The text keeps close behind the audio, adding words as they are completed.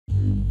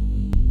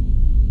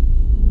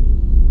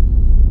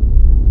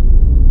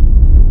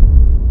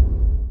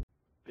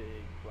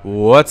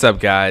What's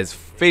up, guys?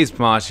 FaZe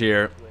Pamaj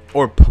here,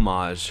 or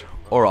Pamaj,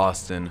 or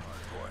Austin,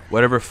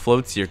 whatever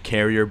floats your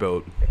carrier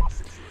boat.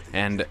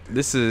 And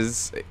this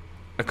is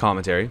a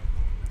commentary.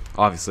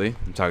 Obviously,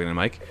 I'm talking to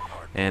Mike.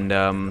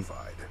 And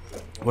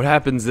what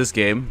happens this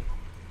game?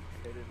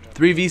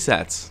 3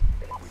 VSATs.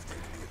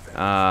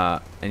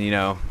 And you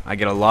know, I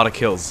get a lot of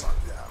kills.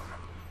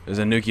 There's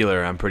a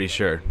nuclear, I'm pretty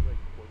sure.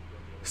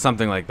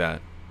 Something like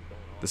that.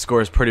 The score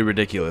is pretty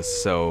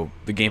ridiculous, so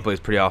the gameplay is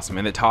pretty awesome,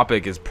 and the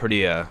topic is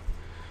pretty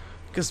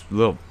just a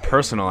little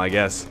personal, I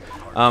guess.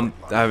 I've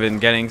been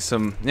getting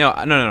some, no,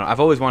 I've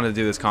always wanted to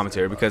do this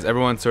commentary because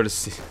everyone sort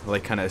of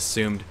like kind of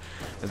assumed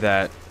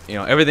that, you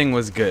know, everything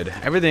was good,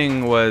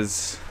 everything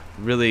was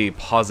really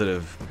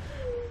positive,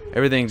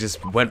 everything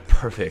just went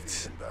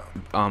perfect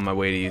on my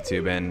way to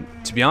YouTube, and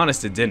to be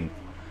honest, it didn't.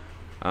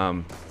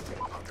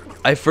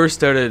 I first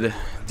started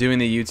doing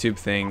the YouTube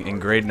thing in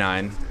grade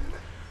 9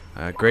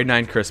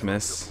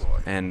 Christmas,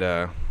 and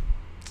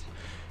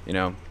you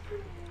know,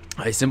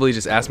 I simply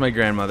just asked my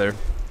grandmother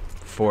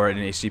for an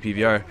HD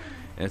PVR,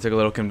 and it took a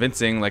little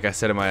convincing, like I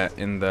said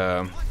in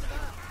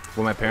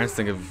what my parents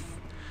think of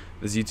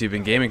this YouTube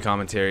and gaming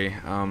commentary.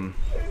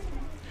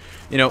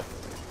 You know,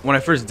 when I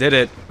first did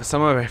it,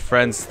 some of my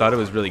friends thought it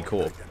was really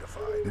cool,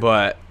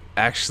 but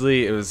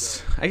actually it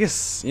was, I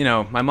guess, you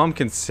know, my mom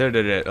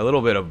considered it a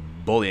little bit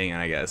of bullying,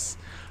 I guess.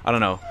 I don't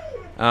know.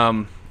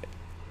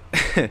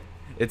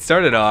 It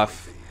started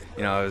off,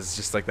 you know, it was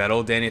just like that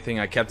old Danny thing.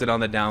 I kept it on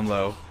the down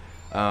low.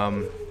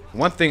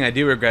 One thing I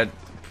do regret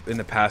in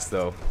the past,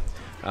 though,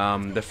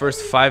 the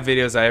first 5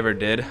 videos I ever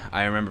did,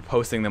 I remember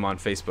posting them on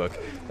Facebook.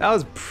 That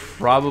was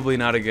probably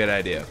not a good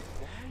idea.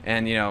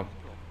 And, you know,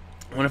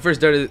 when I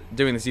first started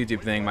doing this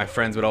YouTube thing, my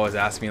friends would always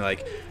ask me,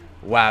 like,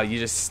 wow, you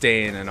just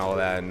staying and all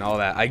that and all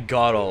that. I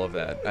got all of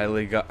that. I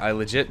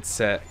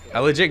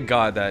legit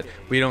got that.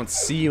 We don't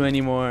see you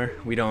anymore.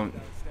 We don't,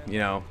 you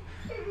know,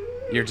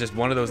 you're just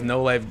one of those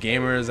no-life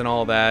gamers and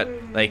all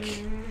that.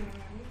 Like,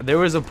 there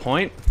was a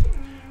point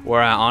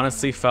where I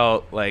honestly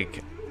felt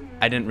like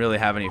I didn't really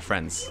have any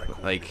friends.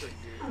 Like,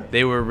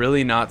 they were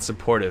really not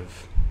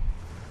supportive.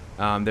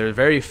 There were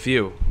very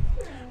few,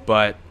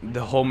 but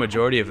the whole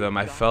majority of them,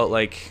 I felt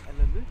like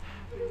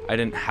I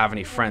didn't have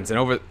any friends.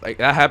 And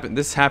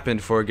this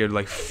happened for a good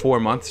like 4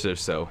 months or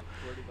so.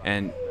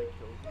 And,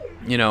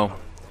 you know,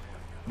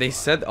 they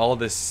said all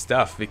this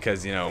stuff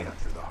because, you know,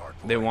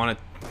 they wanted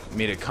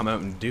me to come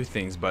out and do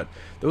things, but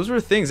those were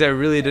things I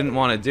really didn't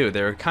want to do.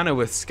 They were kind of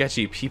with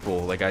sketchy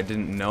people, like I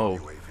didn't know.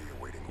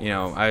 You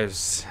know, I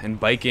was in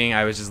biking,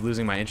 I was just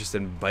losing my interest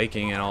in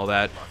biking and all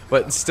that.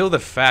 But still, the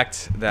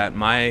fact that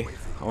my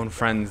own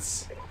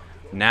friends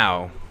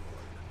now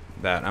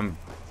that I'm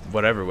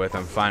whatever with,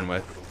 I'm fine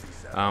with,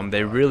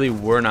 they really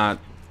were not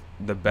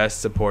the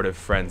best supportive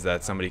friends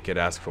that somebody could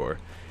ask for.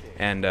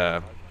 And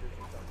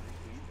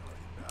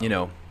you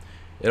know,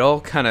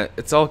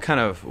 it's all kind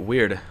of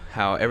weird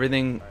how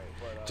everything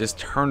just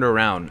turned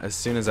around as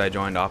soon as I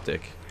joined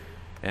Optic.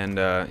 And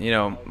you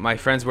know, my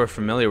friends were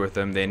familiar with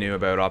them. They knew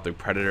about Optic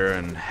Predator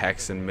and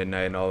Hex and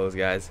Midnight and all those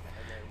guys.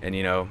 And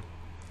you know,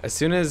 as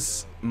soon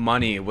as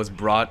money was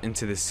brought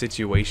into this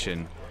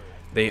situation,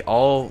 they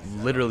all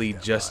literally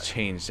just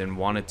changed and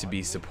wanted to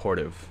be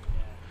supportive.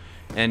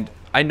 And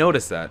I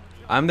noticed that.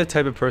 I'm the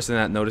type of person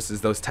that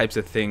notices those types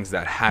of things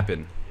that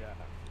happen.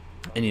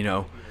 And you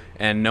know,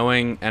 and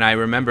I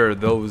remember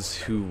those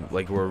who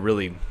like were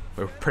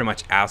pretty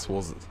much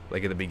assholes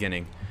like at the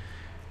beginning.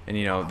 And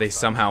you know, they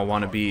somehow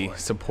want to be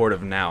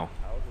supportive now.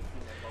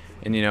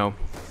 And you know,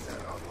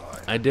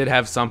 I did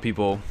have some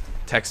people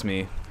text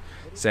me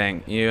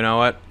saying, you know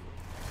what,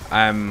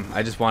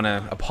 I just want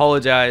to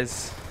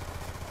apologize,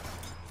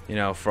 you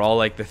know, for all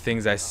like the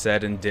things I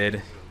said and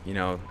did, you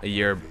know, a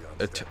year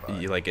and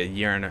a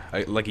year and a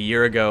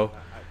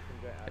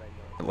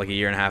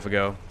half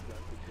ago.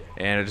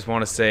 And I just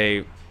want to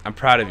say I'm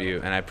proud of you,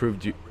 and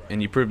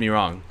you proved me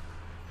wrong.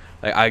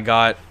 Like, I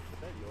got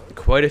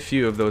quite a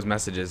few of those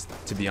messages,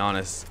 to be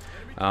honest.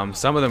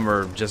 Some of them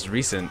were just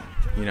recent.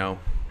 You know,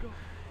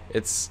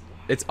 it's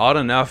odd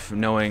enough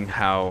knowing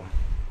how,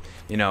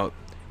 you know,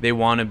 they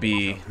want to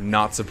be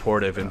not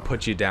supportive and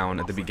put you down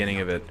at the beginning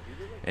of it,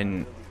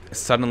 and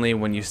suddenly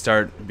when you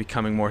start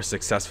becoming more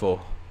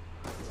successful,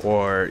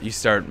 or you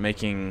start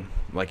making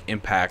like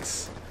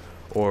impacts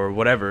or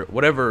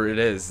whatever it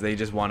is, they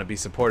just want to be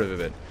supportive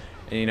of it.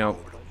 And you know,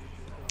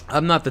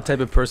 I'm not the type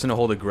of person to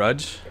hold a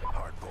grudge,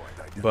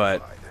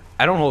 but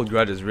I don't hold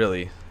grudges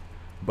really.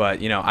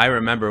 But you know, I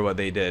remember what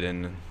they did,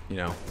 and you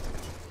know,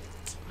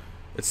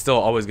 it's still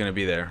always going to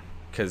be there,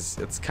 because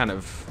it's kind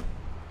of,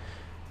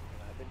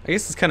 I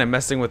guess it's kind of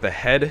messing with the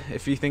head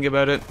if you think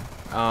about it.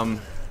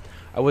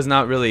 I was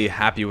not really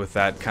happy with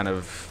that kind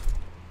of,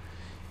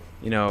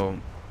 you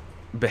know,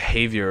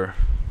 behavior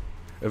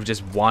of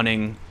just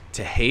wanting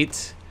to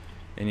hate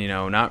and, you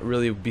know, not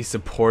really be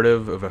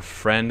supportive of a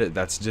friend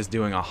that's just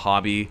doing a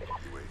hobby.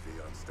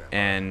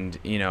 And,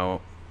 you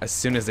know, as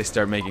soon as they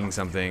start making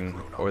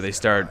something, or they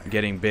start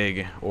getting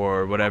big,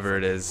 or whatever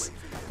it is,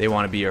 they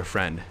want to be your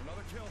friend.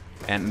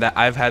 And that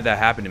I've had that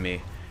happen to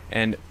me.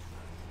 And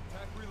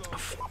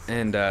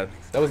And that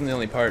wasn't the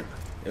only part.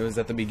 It was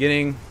at the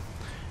beginning.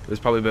 It was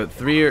probably about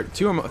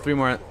 3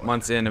 more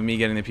months in of me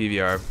getting the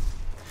PVR,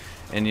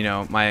 and you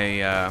know,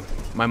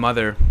 my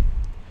mother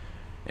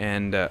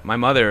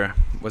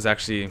was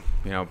actually,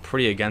 you know,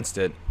 pretty against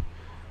it.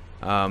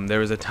 There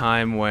was a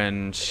time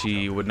when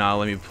she would not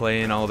let me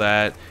play and all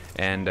that,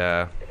 and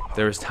there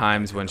was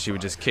times when she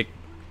would just kick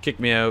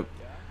me out.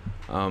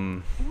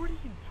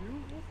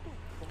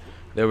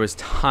 There was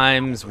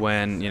times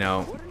when, you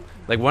know,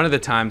 like one of the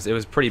times it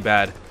was pretty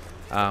bad.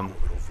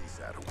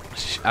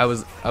 I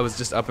was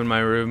just up in my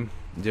room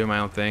doing my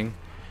own thing,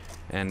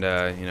 and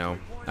you know,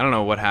 I don't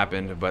know what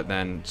happened, but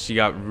then she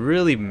got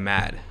really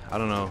mad. I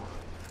don't know,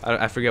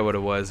 I forget what it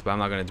was, but I'm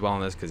not gonna dwell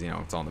on this because, you know,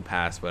 it's all in the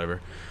past,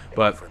 whatever.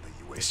 But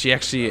she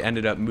actually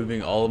ended up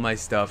moving all of my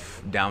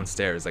stuff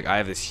downstairs. Like, I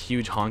have this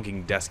huge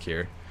honking desk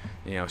here.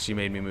 You know, she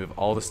made me move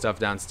all the stuff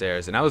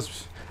downstairs, and I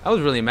was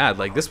really mad.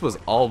 Like, this was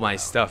all my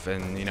stuff,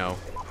 and you know,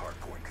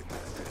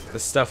 the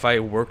stuff I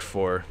worked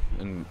for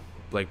and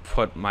like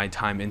put my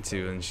time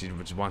into, and she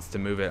just wants to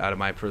move it out of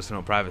my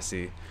personal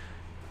privacy.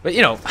 But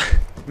you know, I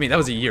mean, that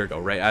was a year ago,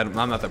 right? I'm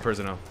not that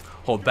person to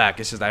hold back.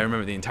 It's just I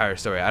remember the entire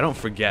story. I don't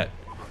forget,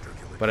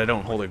 but I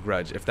don't hold a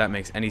grudge, if that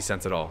makes any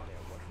sense at all.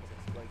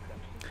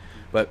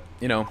 But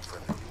you know,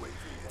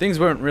 things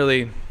weren't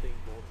really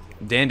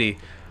dandy.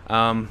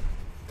 I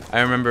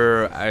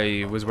remember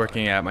I was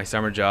working at my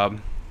summer job,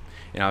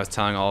 and I was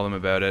telling all of them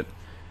about it,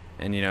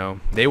 and you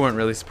know, they weren't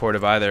really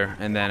supportive either.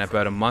 And then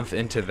about a month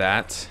into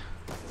that,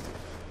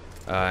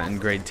 in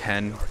grade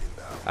 10,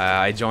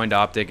 I joined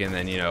Optic, and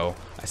then, you know,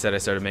 I said I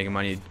started making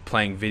money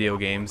playing video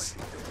games.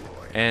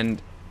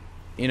 And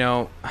you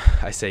know,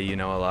 I say, you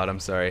know, a lot, I'm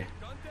sorry.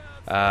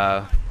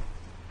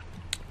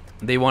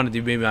 They wanted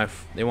to be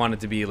they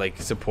wanted to be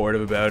like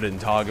supportive about it and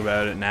talk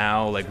about it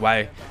now. Like,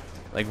 why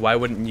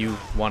wouldn't you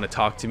want to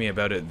talk to me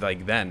about it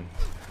like then?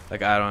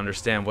 Like, I don't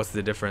understand, what's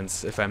the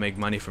difference if I make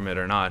money from it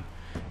or not?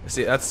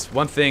 See, that's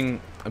one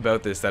thing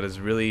about this that has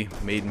really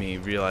made me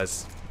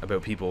realize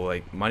about people.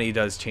 Like, money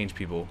does change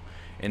people,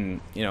 and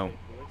you know,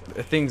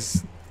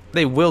 things,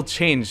 they will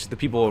change the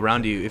people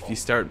around you if you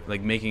start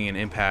like making an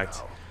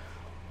impact,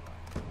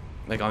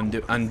 like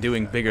on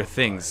doing bigger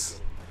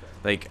things.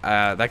 Like,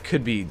 that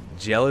could be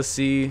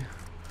jealousy,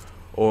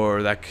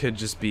 or that could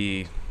just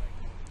be,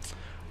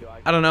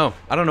 I don't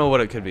know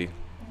what it could be.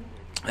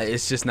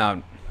 It's just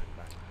not,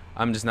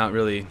 I'm just not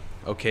really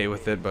okay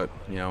with it. But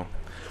you know,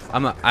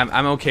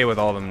 I'm okay with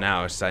all of them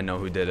now. It's just I know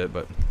who did it,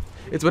 but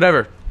it's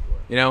whatever,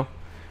 you know.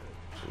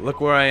 Look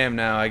where I am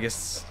now. I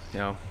guess, you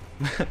know,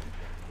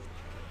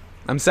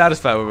 I'm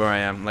satisfied with where I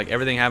am. Like,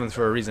 everything happens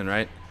for a reason,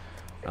 right?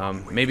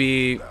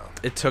 Maybe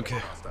it took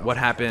what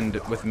happened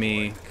with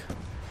me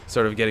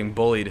sort of getting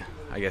bullied,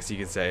 I guess you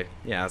could say.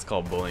 Yeah, it's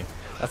called bullying.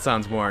 That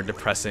sounds more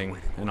depressing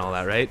and all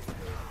that, right?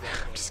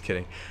 I'm just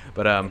kidding.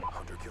 But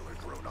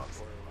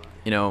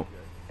you know,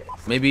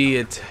 maybe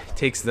it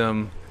takes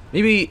them,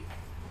 maybe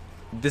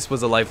this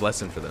was a life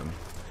lesson for them.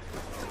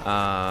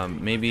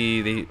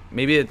 Maybe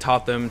it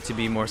taught them to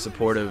be more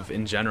supportive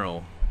in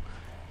general,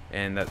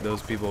 and that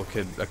those people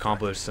could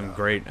accomplish some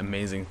great,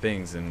 amazing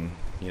things, and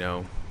you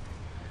know,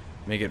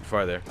 make it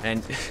farther.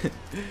 And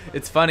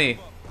it's funny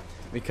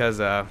because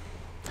I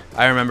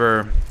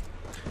remember,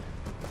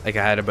 like,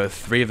 I had about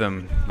 3 of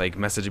them like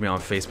messaging me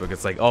on Facebook.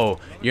 It's like, oh,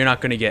 you're not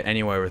gonna get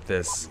anywhere with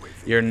this.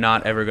 You're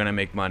not ever gonna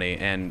make money,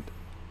 and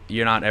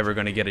you're not ever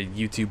gonna get a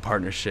YouTube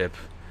partnership,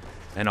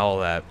 and all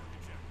that.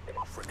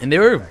 And they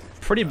were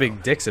pretty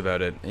big dicks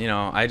about it. You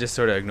know, I just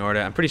sort of ignored it.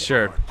 I'm pretty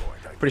sure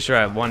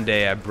one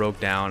day I broke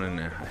down and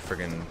I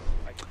freaking,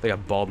 like, I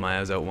bawled my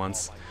eyes out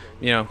once.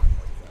 You know,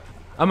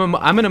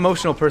 I'm an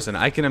emotional person.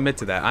 I can admit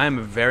to that. I am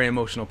a very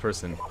emotional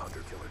person,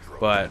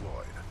 but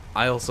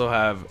I also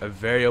have a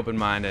very open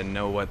mind and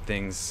know what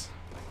things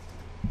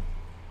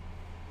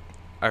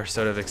are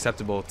sort of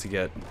acceptable to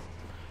get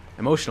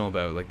emotional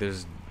about. Like,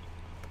 there's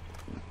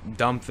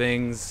dumb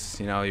things,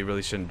 you know, you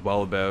really shouldn't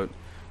dwell about,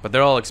 but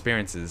they're all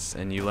experiences,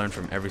 and you learn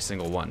from every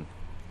single one.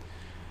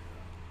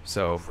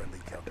 So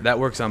that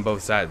works on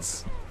both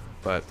sides.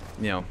 But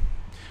you know,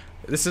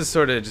 this is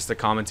sort of just a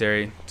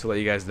commentary to let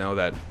you guys know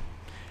that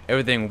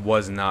everything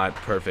was not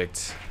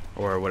perfect,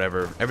 or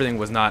whatever. Everything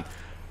was not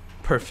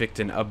perfect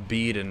and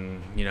upbeat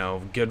and, you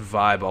know, good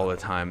vibe all the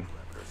time.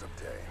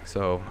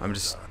 So I'm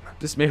just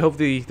maybe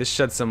hopefully this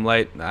sheds some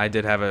light. I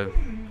did have a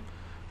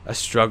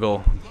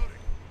struggle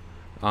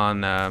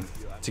on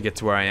to get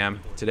to where I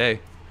am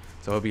today.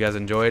 So I hope you guys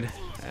enjoyed,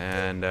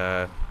 and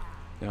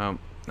you know,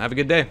 have a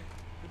good day.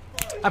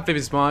 I'm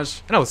Fabian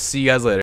Smaj, and I will see you guys later.